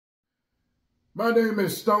My name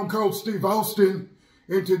is Stone Cold Steve Austin,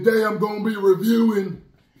 and today I'm going to be reviewing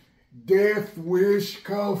Death Wish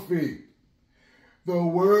Coffee, the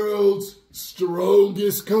world's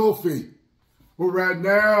strongest coffee. Well, right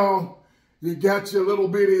now, you got your little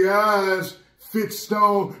bitty eyes fixed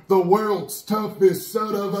on the world's toughest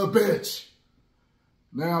son of a bitch.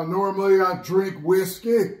 Now, normally I drink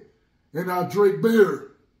whiskey and I drink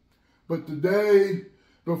beer, but today,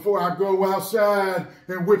 before I go outside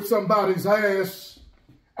and whip somebody's ass,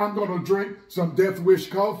 I'm going to drink some Death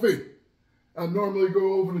Wish coffee. I normally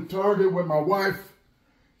go over to Target with my wife,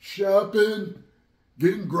 shopping,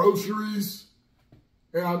 getting groceries,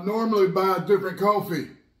 and I normally buy a different coffee.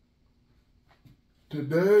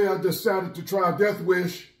 Today, I decided to try Death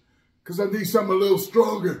Wish because I need something a little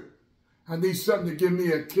stronger. I need something to give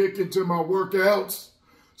me a kick into my workouts.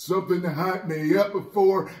 Something to hype me up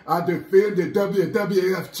before I defend the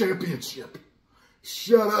WWF Championship.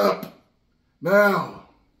 Shut up. Now,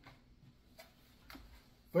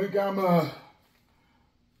 think I'm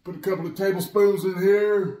put a couple of tablespoons in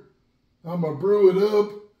here. I'm going to brew it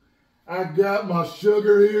up. I got my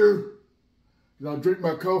sugar here. I drink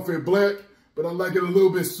my coffee black, but I like it a little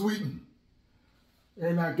bit sweetened.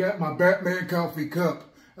 And I got my Batman coffee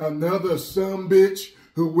cup. Another sumbitch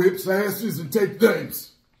who whips asses and takes things.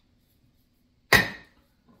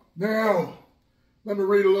 Now, let me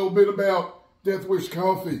read a little bit about Death Wish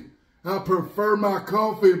coffee. I prefer my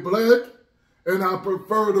coffee black, and I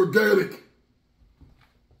prefer it organic.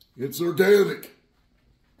 It's organic.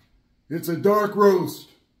 It's a dark roast.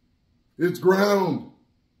 It's ground.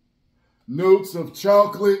 Notes of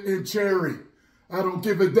chocolate and cherry. I don't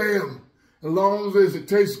give a damn. As long as it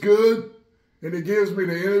tastes good, and it gives me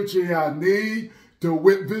the energy I need to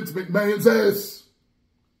whip Vince McMahon's ass.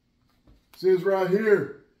 It says right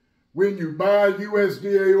here, when you buy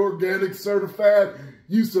USDA organic certified,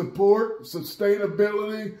 you support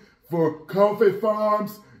sustainability for coffee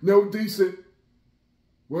farms. No decent,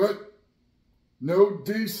 what? No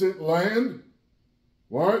decent land?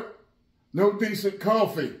 What? No decent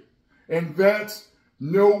coffee. And that's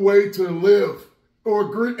no way to live.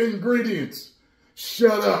 Or ingredients.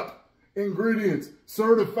 Shut up. Ingredients.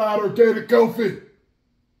 Certified organic coffee.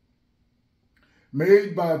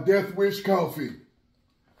 Made by Death Wish Coffee.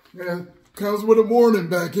 Yeah, comes with a warning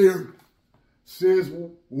back here. Says,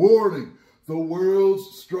 warning, the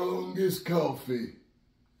world's strongest coffee.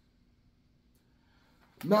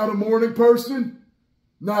 Not a morning person?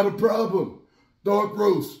 Not a problem. Dark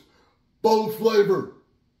roast, bold flavor,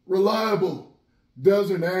 reliable,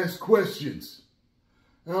 doesn't ask questions.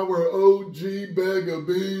 Our OG bag of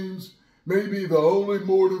beans may be the only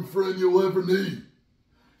morning friend you'll ever need.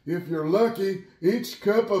 If you're lucky, each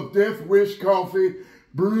cup of Death Wish coffee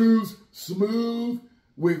brews smooth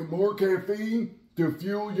with more caffeine to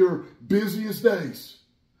fuel your busiest days.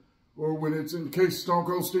 Or when it's in case Stone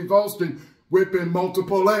Cold Steve Austin, whipping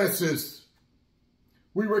multiple asses.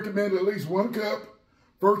 We recommend at least 1 cup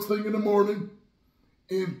first thing in the morning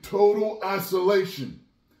in total isolation.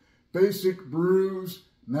 Basic brews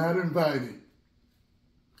not invited.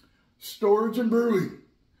 Storage and brewing.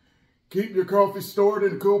 Keep your coffee stored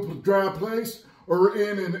in a cool, dry place or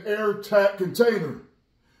in an airtight container.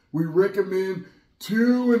 We recommend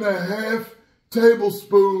 2.5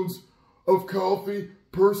 tablespoons of coffee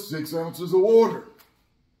per 6 ounces of water.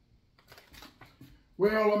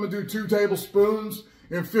 Well, I'm going to do 2 tablespoons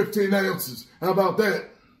and 15 ounces. How about that?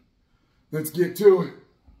 Let's get to it.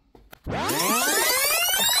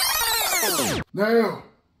 Now,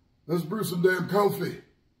 let's brew some damn coffee.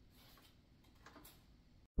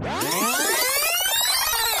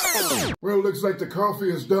 Well, it looks like the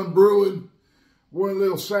coffee is done brewing. One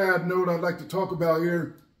little side note I'd like to talk about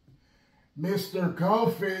here. Mr.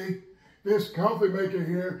 Coffee, this coffee maker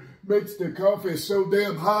here makes the coffee so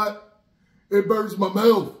damn hot, it burns my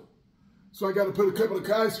mouth. So I got to put a couple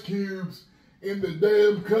of ice cubes in the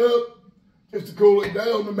damn cup just to cool it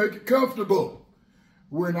down and make it comfortable.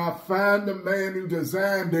 When I find the man who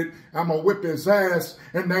designed it, I'm going to whip his ass,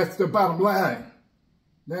 and that's the bottom line.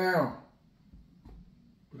 Now,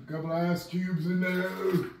 put a couple of ice cubes in there.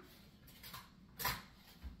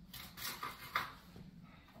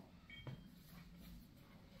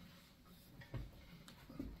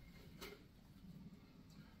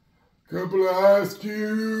 Couple of ice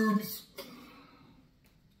cubes.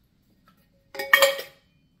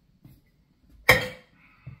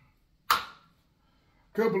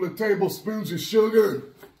 Couple of tablespoons of sugar.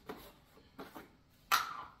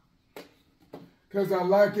 Because I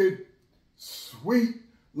like it sweet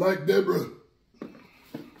like Deborah.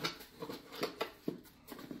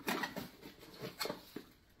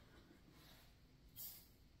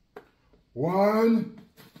 1,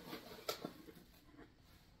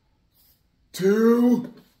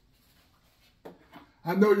 2.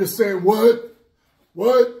 I know you're saying, what?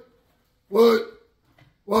 What? What?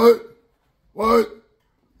 What? What?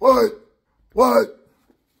 What? What?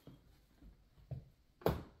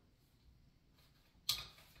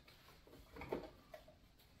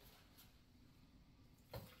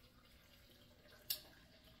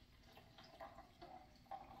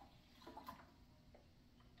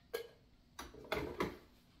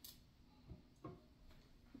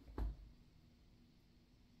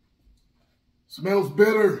 Smells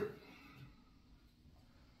bitter.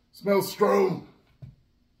 Smells strong.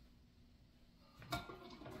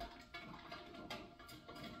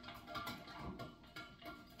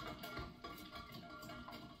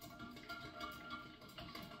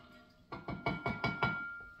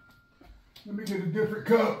 Let me get a different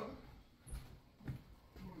cup.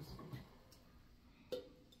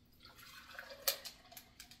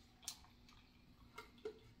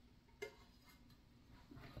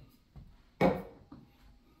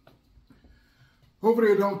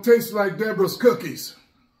 Hopefully it don't taste like Deborah's cookies.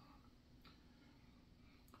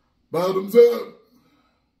 Bottoms up.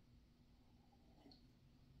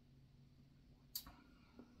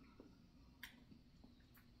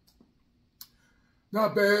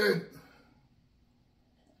 Not bad.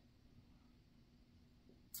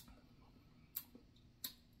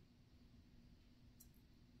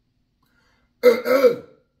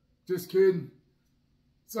 Just kidding.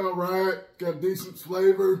 It's all right. Got decent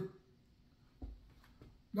flavor.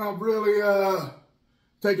 Not really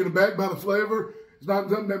taken aback by the flavor. It's not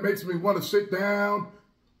something that makes me want to sit down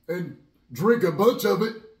and drink a bunch of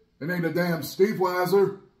it. It ain't a damn Steve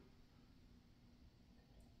Weiser.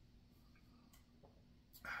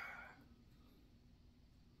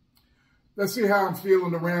 Let's see how I'm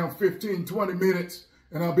feeling around 15, 20 minutes,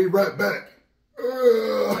 and I'll be right back.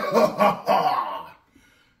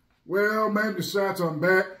 Well, Magnus, I'm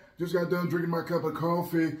back. Just got done drinking my cup of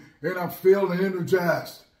coffee, and I'm feeling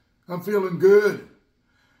energized. I'm feeling good.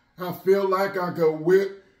 I feel like I could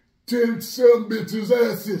whip 10 some bitches'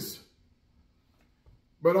 asses.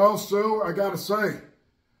 But also, I gotta say,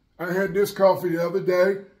 I had this coffee the other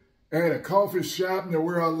day at a coffee shop near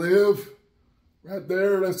where I live. Right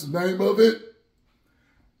there, that's the name of it.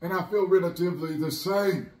 And I feel relatively the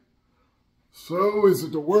same. So, is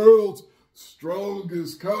it the world's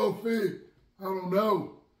strongest coffee? I don't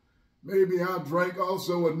know. Maybe I drank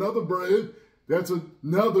also another brand that's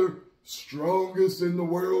another strongest in the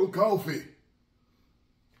world coffee.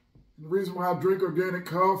 And the reason why I drink organic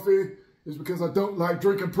coffee is because I don't like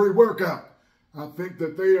drinking pre-workout. I think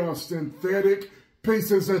that they are synthetic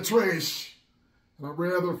pieces of trash. And I'd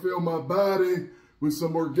rather fill my body with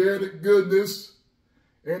some organic goodness.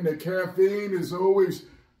 And the caffeine is always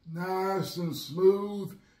nice and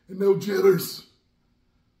smooth and no jitters.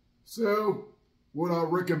 So, would I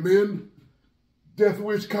recommend Death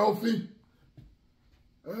Wish coffee?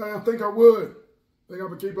 I think I would. I think I'm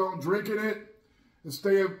going to keep on drinking it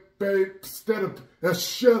instead of paying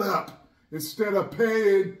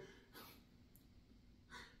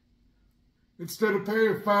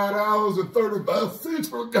 $5.35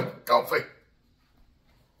 for a cup of coffee.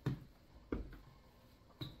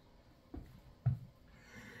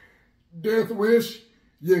 Death Wish,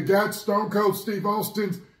 you got Stone Cold Steve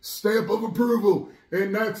Austin's stamp of approval.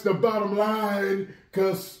 And that's the bottom line,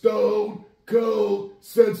 because Stone Cold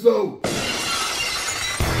said so.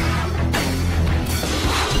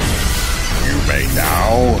 You may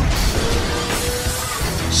now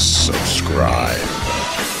subscribe.